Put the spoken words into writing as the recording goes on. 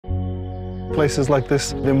Places like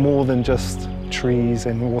this, they're more than just trees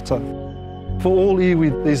and water. For all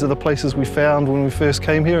iwi, these are the places we found when we first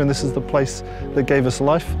came here, and this is the place that gave us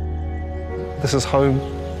life. This is home.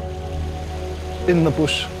 In the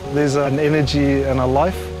bush, there's an energy and a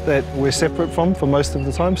life that we're separate from for most of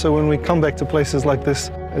the time. So when we come back to places like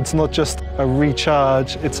this, it's not just a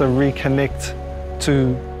recharge, it's a reconnect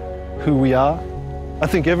to who we are. I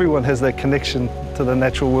think everyone has that connection to the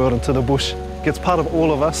natural world and to the bush. It's part of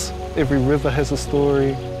all of us. Every river has a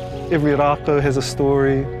story, every rākau has a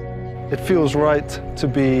story. It feels right to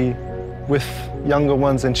be with younger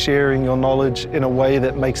ones and sharing your knowledge in a way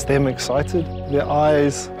that makes them excited. Their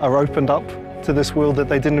eyes are opened up to this world that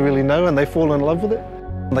they didn't really know, and they fall in love with it.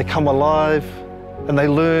 They come alive and they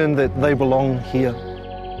learn that they belong here.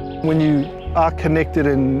 When you are connected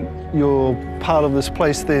and you're part of this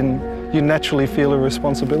place, then you naturally feel a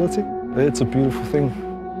responsibility. It's a beautiful thing.